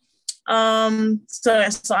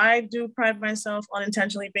 So I do pride myself on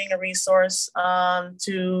intentionally being a resource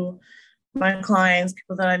to my clients,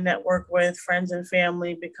 people that I network with, friends and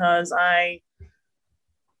family, because I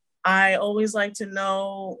always like to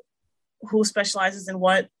know who specializes in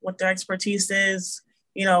what their expertise is,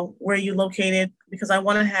 where you located, because I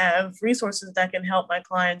want to have resources that can help my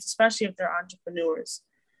clients, especially if they're entrepreneurs.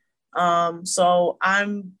 So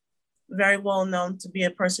I'm very well known to be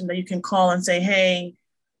a person that you can call and say, hey,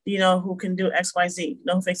 do you know who can do X, Y, Z? Do you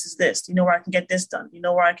know who fixes this? Do you know where I can get this done? Do you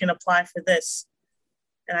know where I can apply for this?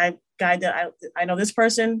 And I guide that. I know this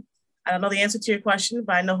person. I don't know the answer to your question,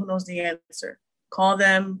 but I know who knows the answer. Call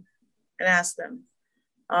them and ask them,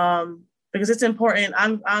 because it's important.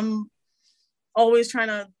 I'm always trying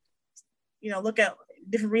to, look at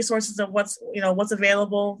different resources of what's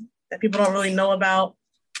available that people don't really know about,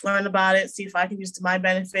 learn about it, see if I can use it to my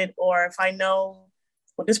benefit, or if I know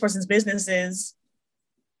what this person's business is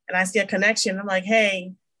and I see a connection, I'm like,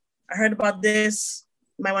 hey, I heard about this.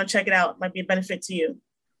 You might want to check it out. It might be a benefit to you.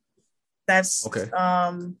 That's okay.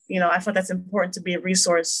 I thought that's important to be a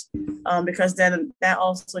resource, because then that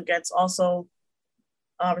also gets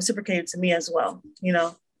reciprocated to me as well.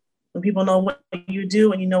 When people know what you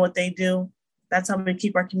do and you know what they do, that's how we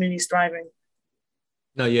keep our communities thriving.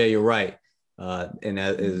 No, yeah, you're right. And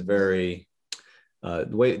that is very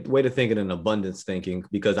way to think it in abundance thinking,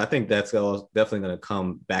 because I think that's definitely going to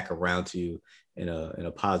come back around to you in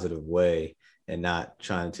a positive way, and not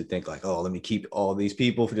trying to think like, oh, let me keep all these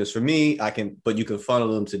people just for me. But you can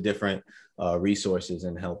funnel them to different resources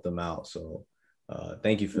and help them out. So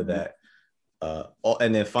thank you for that.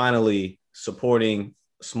 And then finally, supporting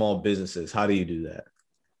small businesses. How do you do that?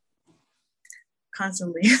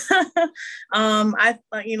 Constantly.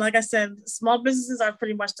 Like I said, small businesses are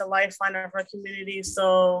pretty much the lifeline of our community.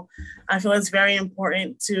 So I feel it's very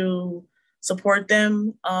important to support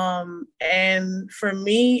them. And for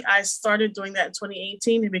me, I started doing that in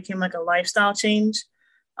 2018. It became like a lifestyle change.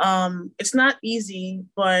 It's not easy,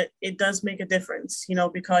 but it does make a difference,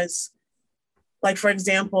 because like, for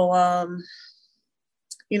example,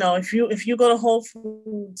 if you go to Whole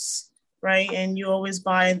Foods, right, and you always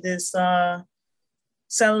buy this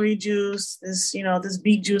celery juice, this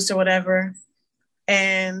beet juice or whatever,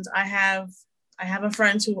 and I have a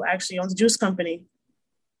friend who actually owns a juice company,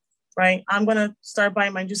 right? I'm gonna start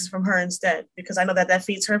buying my juices from her instead, because I know that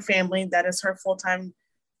feeds her family. That is her full-time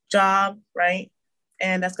job, right?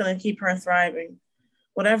 And that's gonna keep her thriving.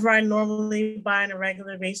 Whatever I normally buy on a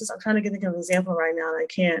regular basis, I'm trying to think of an example right now, and I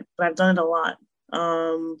can't, but I've done it a lot.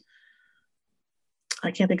 I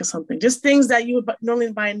can't think of something. Just things that you would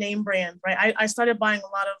normally buy a name brand, right? I started buying a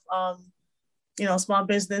lot of, small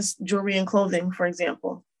business jewelry and clothing, for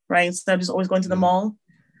example, right? Instead of just always going to the mall.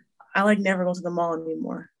 I never go to the mall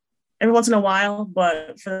anymore. Every once in a while,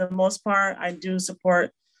 but for the most part, I do support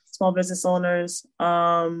small business owners.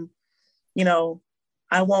 I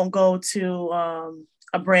won't go to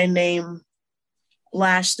a brand name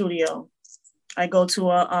lash studio. I go to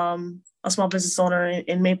a small business owner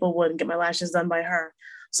in Maplewood and get my lashes done by her.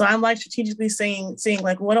 So I'm strategically seeing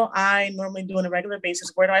like, what do I normally do on a regular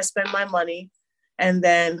basis? Where do I spend my money? And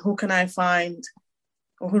then who can I find,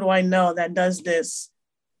 or who do I know that does this?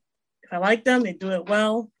 If I like them, they do it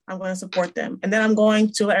well, I'm going to support them. And then I'm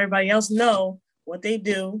going to let everybody else know what they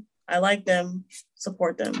do. I like them,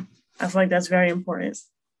 support them. I feel like that's very important.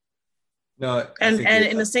 No, and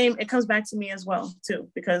in the same, it comes back to me as well too,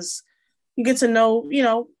 because you get to know,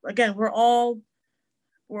 again, we're all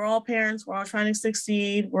parents. We're all trying to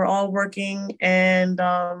succeed. We're all working. And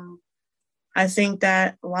I think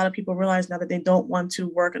that a lot of people realize now that they don't want to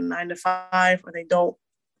work a 9-to-5, or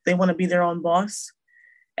they want to be their own boss.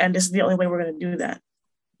 And this is the only way we're going to do that,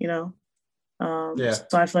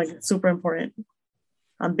 So I feel like it's super important.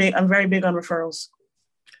 I'm very big on referrals.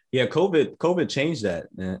 Yeah, COVID changed that.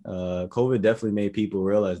 COVID definitely made people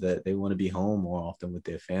realize that they want to be home more often with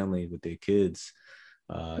their family, with their kids.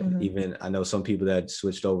 Even I know some people that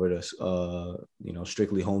switched over to,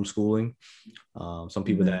 strictly homeschooling. Some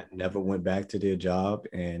people that never went back to their job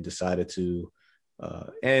and decided to,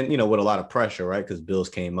 with a lot of pressure, right? Because bills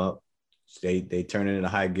came up, they turned it into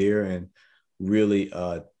high gear and really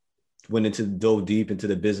dove deep into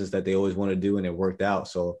the business that they always want to do, and it worked out.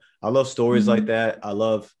 So I love stories like that. I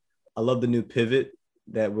love the new pivot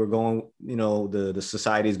that we're going, the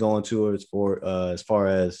society is going towards for as far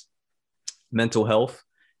as mental health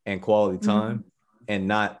and quality time, and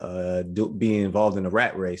not being involved in a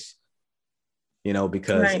rat race,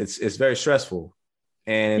 because it's very stressful,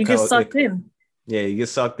 and you get sucked in. Yeah, you get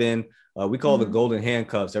sucked in. We call the golden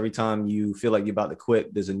handcuffs. Every time you feel like you're about to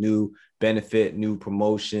quit, there's a new benefit, new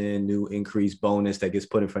promotion, new increased bonus that gets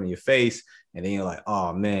put in front of your face. And then you're like,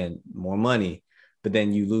 oh man, more money. But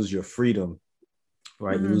then you lose your freedom,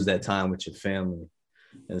 right? You lose that time with your family.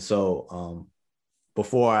 And so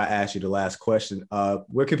before I ask you the last question,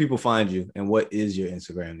 where can people find you, and what is your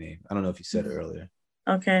Instagram name? I don't know if you said it earlier.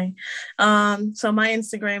 Okay. So my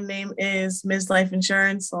Instagram name is Ms. Life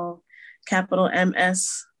Insurance, so capital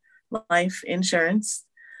MS Life Insurance.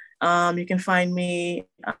 You can find me,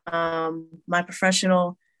 my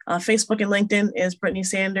professional Facebook and LinkedIn is Brittany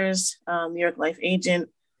Sanders, New York Life Agent.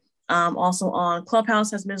 Also on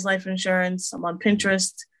Clubhouse as Ms. Life Insurance. I'm on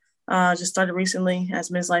Pinterest, just started recently as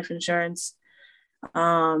Ms. Life Insurance.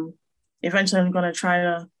 Eventually I'm going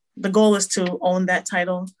to the goal is to own that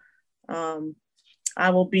title.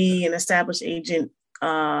 I will be an established agent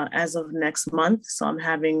as of next month. So I'm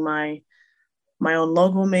having my own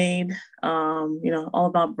logo made, all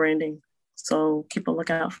about branding. So keep a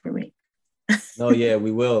lookout for me. Oh yeah,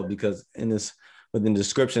 we will, because within the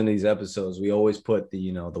description of these episodes, we always put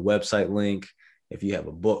the website link. If you have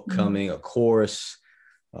a book coming, a course,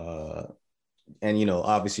 and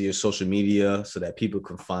obviously your social media, so that people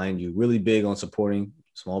can find you. Really big on supporting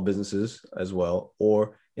small businesses as well,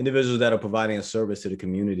 or individuals that are providing a service to the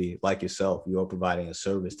community, like yourself. You are providing a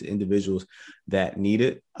service to individuals that need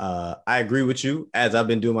it. I agree with you. As I've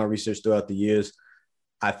been doing my research throughout the years,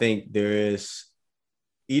 I think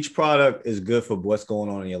each product is good for what's going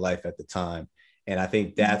on in your life at the time. And I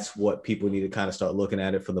think that's what people need to kind of start looking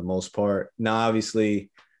at it for the most part. Now, obviously,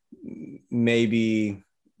 maybe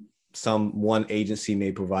one agency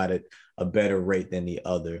may provide a better rate than the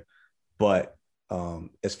other, but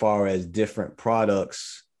as far as different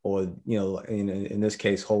products, or in this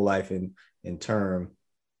case, whole life in term,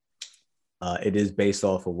 it is based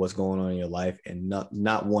off of what's going on in your life, and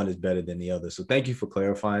not one is better than the other. So thank you for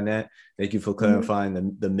clarifying that. Thank you for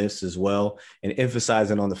clarifying the myths as well, and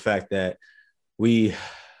emphasizing on the fact that we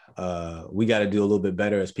got to do a little bit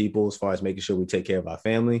better as people, as far as making sure we take care of our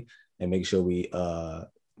family and making sure we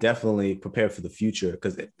definitely prepare for the future,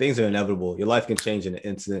 because things are inevitable. Your life can change in an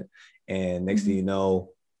instant, and next thing you know,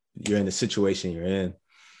 you're in the situation you're in.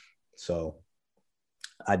 So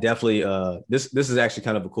I definitely, this is actually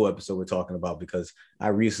kind of a cool episode we're talking about, because I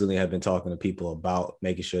recently have been talking to people about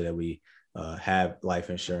making sure that we have life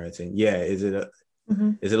insurance. And yeah, is it a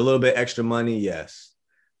little bit extra money? Yes.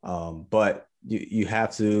 But you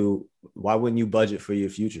have to, why wouldn't you budget for your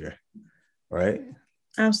future? Right.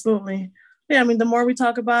 Absolutely. Yeah, I mean, the more we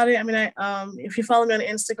talk about it, I mean, if you follow me on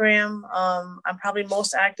Instagram, I'm probably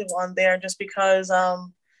most active on there, just because,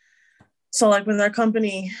 so like with our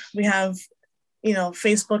company, we have,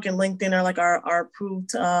 Facebook and LinkedIn are like our approved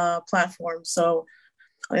platforms. So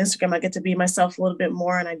on Instagram, I get to be myself a little bit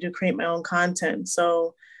more, and I do create my own content.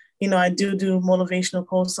 So, I do motivational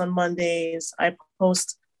posts on Mondays. I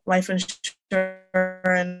post life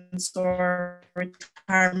insurance or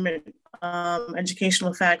retirement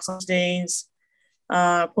educational facts on days,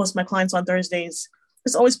 post my clients on Thursdays.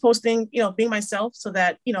 Just always posting, being myself, so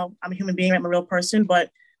that, I'm a human being, I'm a real person, but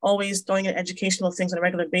always throwing in educational things on a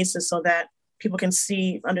regular basis, so that people can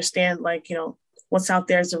see, understand, like, what's out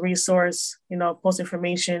there as a resource, post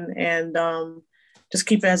information, and just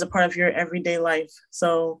keep it as a part of your everyday life.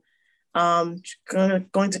 So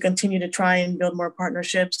going to continue to try and build more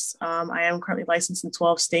partnerships. I am currently licensed in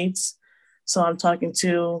 12 states. So I'm talking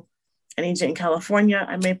to an agent in California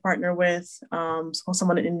I may partner with,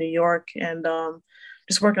 someone in New York, and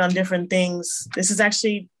just working on different things. This is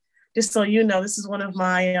actually, just so you know, this is one of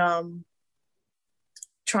my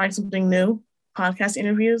trying something new podcast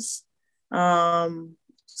interviews. So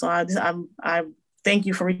I thank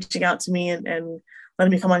you for reaching out to me and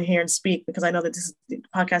letting me come on here and speak, because I know that this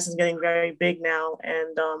podcast is getting very big now.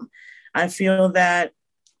 And I feel that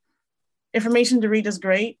information to read is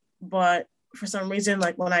great, but for some reason,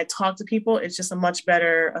 like when I talk to people, it's just a much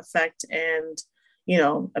better effect and,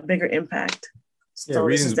 a bigger impact. So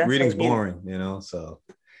yeah, reading's boring, so.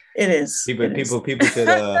 It is. People could,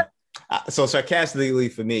 so sarcastically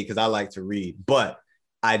for me, because I like to read, but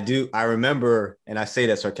I remember, and I say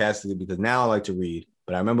that sarcastically because now I like to read,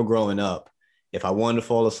 but I remember growing up, if I wanted to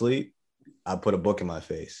fall asleep, I put a book in my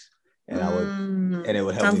face. and it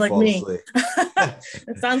would help sounds me like fall me. asleep.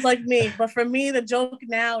 It sounds like me. But for me, the joke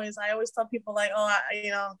now is I always tell people like, oh,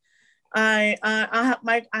 I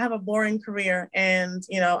have a boring career, and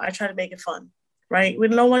I try to make it fun, right?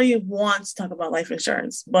 Nobody wants to talk about life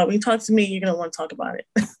insurance, but when you talk to me, you're gonna want to talk about it.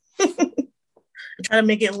 I try to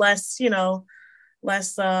make it less,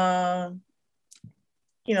 less.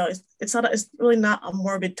 It's really not a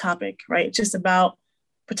morbid topic, right? It's just about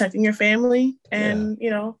protecting your family and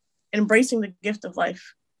embracing the gift of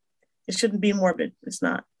life. It shouldn't be morbid. It's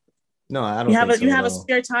not. No, I don't think so. You have a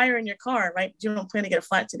spare tire in your car, right? You don't plan to get a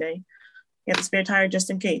flat today. You have a spare tire just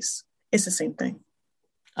in case. It's the same thing.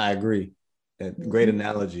 I agree. Great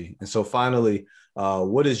analogy. And so finally,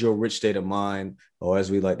 what is your rich state of mind, or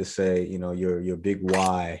as we like to say, your big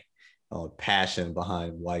why, passion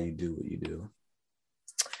behind why you do what you do?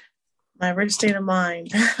 My rich state of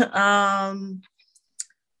mind.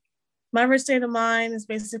 My rich state of mind is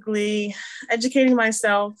basically educating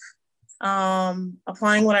myself,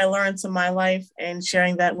 applying what I learned to my life and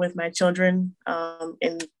sharing that with my children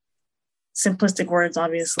in simplistic words,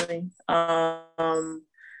 obviously.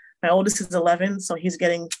 My oldest is 11, so he's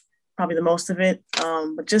getting probably the most of it.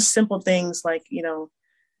 But just simple things like,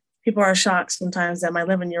 people are shocked sometimes that my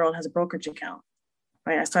 11-year-old has a brokerage account,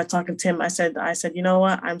 right? I started talking to him. I said, you know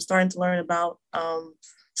what? I'm starting to learn about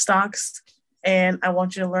stocks, and I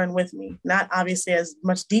want you to learn with me. Not obviously as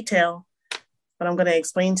much detail, but I'm going to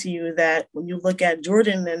explain to you that when you look at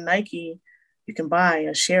Jordan and Nike, you can buy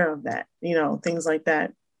a share of that, things like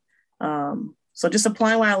that. So just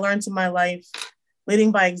applying what I learned to my life,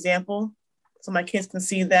 leading by example, so my kids can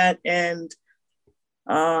see that, and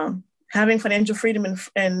having financial freedom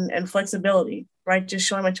and flexibility, right? Just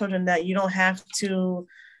showing my children that you don't have to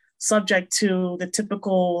subject to the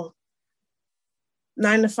typical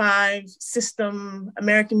 9-to-5 system,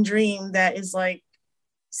 American dream that is like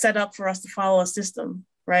set up for us to follow a system,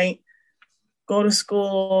 right? Go to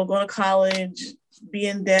school, go to college, be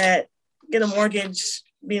in debt, get a mortgage,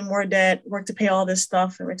 be in more debt, work to pay all this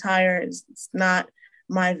stuff and retire. It's not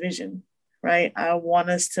my vision, right? I want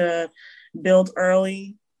us to build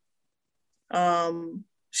early.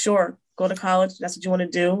 Sure, go to college. That's what you want to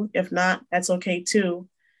do. If not, that's okay too.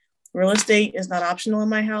 Real estate is not optional in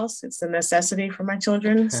my house. It's a necessity for my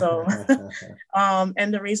children. So,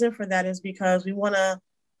 and the reason for that is because we want to,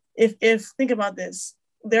 if think about this,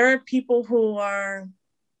 there are people who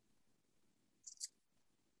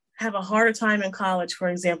have a harder time in college, for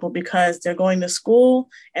example, because they're going to school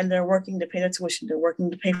and they're working to pay their tuition. They're working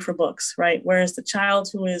to pay for books, right? Whereas the child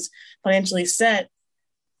who is financially set,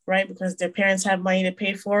 right, because their parents have money to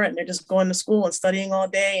pay for it and they're just going to school and studying all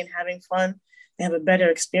day and having fun, they have a better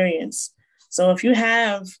experience. So if you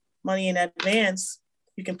have money in advance,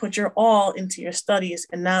 you can put your all into your studies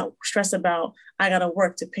and not stress about, I got to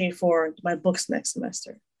work to pay for my books next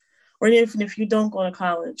semester. Or even if you don't go to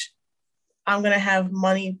college, I'm going to have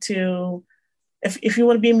money to, if you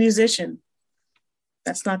want to be a musician,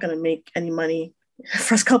 that's not going to make any money the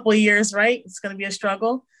first couple of years, right? It's going to be a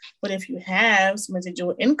struggle. But if you have some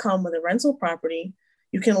residual income with a rental property,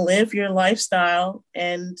 you can live your lifestyle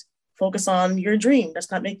and focus on your dream. That's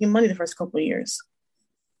not making money the first couple of years.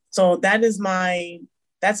 So that's my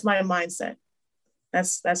mindset.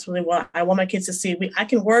 That's really what I want my kids to see. I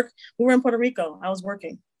can work. We were in Puerto Rico. I was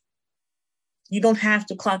working. You don't have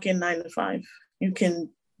to clock in 9 to 5. You can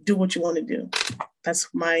do what you want to do. That's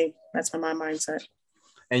my mindset.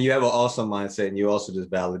 And you have an awesome mindset, and you also just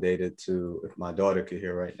validated to, if my daughter could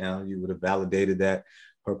hear right now, you would have validated that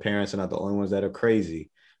her parents are not the only ones that are crazy,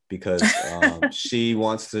 because she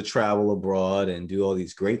wants to travel abroad and do all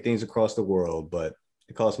these great things across the world, but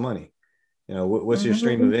it costs money. What's your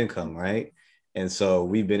stream of income, right? And so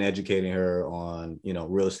we've been educating her on,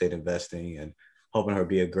 real estate investing and helping her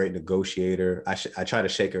be a great negotiator. I try to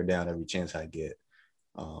shake her down every chance I get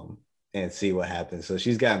and see what happens. So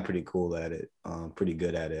she's gotten pretty cool at it, pretty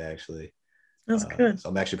good at it, actually. That's good. So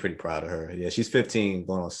I'm actually pretty proud of her. Yeah, she's 15,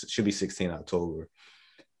 she'll be 16 in October.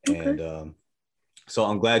 Okay. And so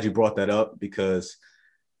I'm glad you brought that up, because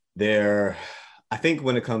I think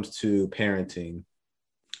when it comes to parenting,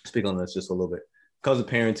 speak on this just a little bit, because of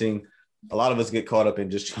parenting, a lot of us get caught up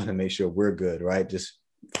in just trying to make sure we're good, right? Just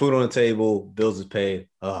food on the table, bills is paid.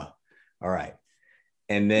 All right.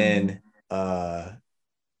 And then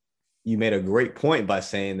you made a great point by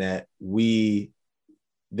saying that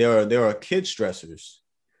there are kid stressors.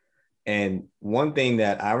 And one thing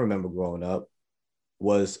that I remember growing up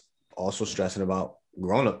was also stressing about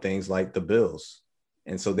grown-up things like the bills.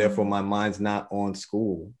 And so therefore my mind's not on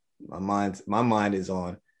school. My mind is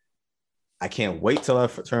on, I can't wait till I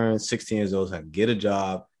turn 16 years old so I can get a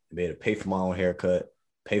job and be able to pay for my own haircut,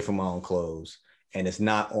 pay for my own clothes, and it's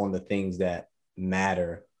not on the things that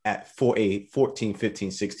matter for a 14, 15,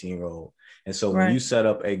 16-year-old. And so when you set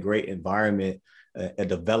up a great environment, a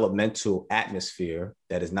developmental atmosphere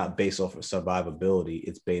that is not based off of survivability,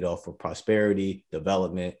 it's based off of prosperity,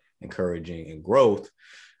 development, encouraging, and growth.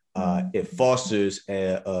 It fosters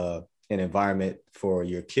an environment for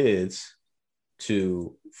your kids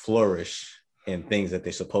to flourish in things that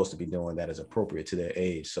they're supposed to be doing that is appropriate to their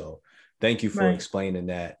age. So thank you for explaining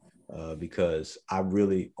that, because I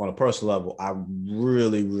really, on a personal level, I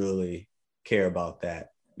really, really care about that,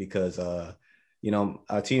 because, a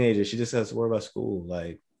teenager, she just has to worry about school.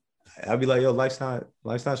 Like, I'd be like, yo, life's not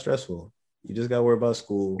stressful. You just got to worry about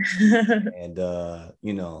school. And,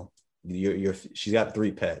 she's got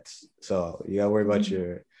 3 pets. So you got to worry about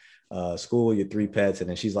your school, your 3 pets. And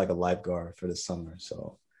then she's like a lifeguard for the summer.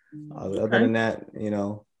 So other than that,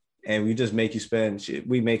 and we just make you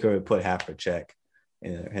we make her put half her check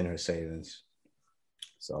in her savings.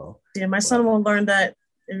 So yeah, my son will learn that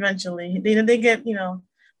eventually. They get,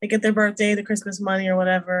 they get their birthday, the Christmas money or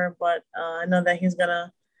whatever. But I know that he's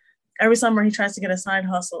gonna, every summer he tries to get a side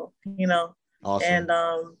hustle, Awesome. And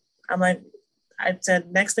I'm like, I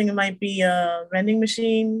said, next thing it might be a vending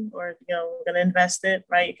machine, or, we're going to invest it,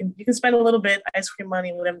 right? You can spend a little bit, ice cream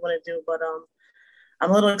money, whatever you want to do. But I'm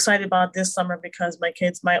a little excited about this summer because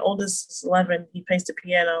my oldest is 11, he plays the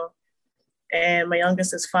piano, and my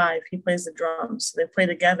youngest is 5, he plays the drums. They play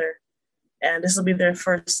together, and this will be their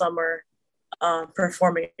first summer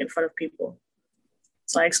performing in front of people.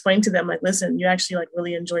 So I explained to them, like, listen, you actually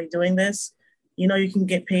really enjoy doing this. You can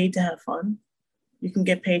get paid to have fun. You can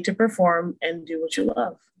get paid to perform and do what you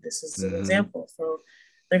love. This is an example. So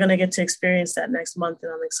they're going to get to experience that next month,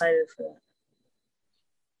 and I'm excited for that.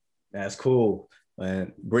 That's cool.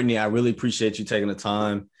 And Brittany, I really appreciate you taking the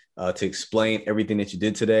time to explain everything that you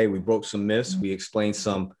did today. We broke some myths. We explained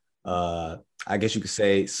some, I guess you could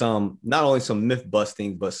say, not only some myth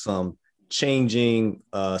busting, but some changing,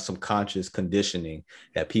 some conscious conditioning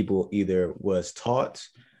that people either was taught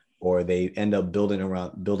or they end up building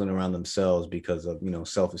around themselves because of,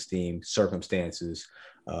 self-esteem, circumstances,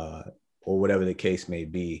 or whatever the case may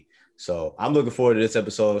be. So I'm looking forward to this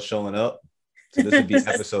episode showing up. So this would be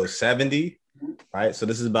episode 70, right? So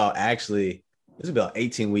this is about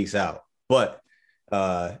 18 weeks out. But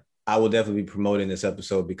I will definitely be promoting this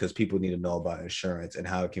episode because people need to know about insurance and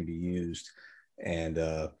how it can be used, and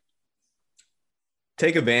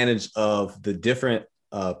take advantage of the different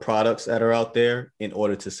products that are out there in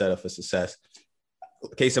order to set up for success.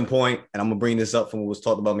 Case in point, and I'm gonna bring this up from what was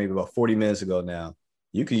talked about maybe about 40 minutes ago now.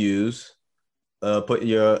 You can put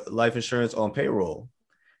your life insurance on payroll,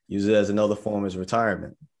 use it as another form as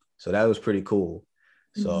retirement. So that was pretty cool.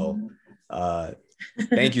 So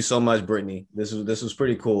thank you so much, Brittany. This was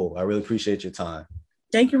pretty cool. I really appreciate your time.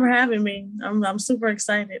 Thank you for having me. I'm super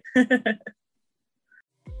excited.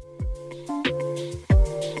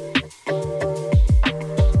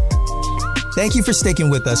 Thank you for sticking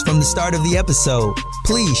with us from the start of the episode.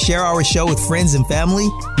 Please share our show with friends and family,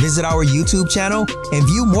 visit our YouTube channel, and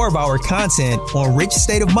view more of our content on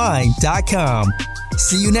richstateofmind.com.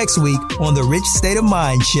 See you next week on the Rich State of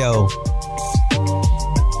Mind Show.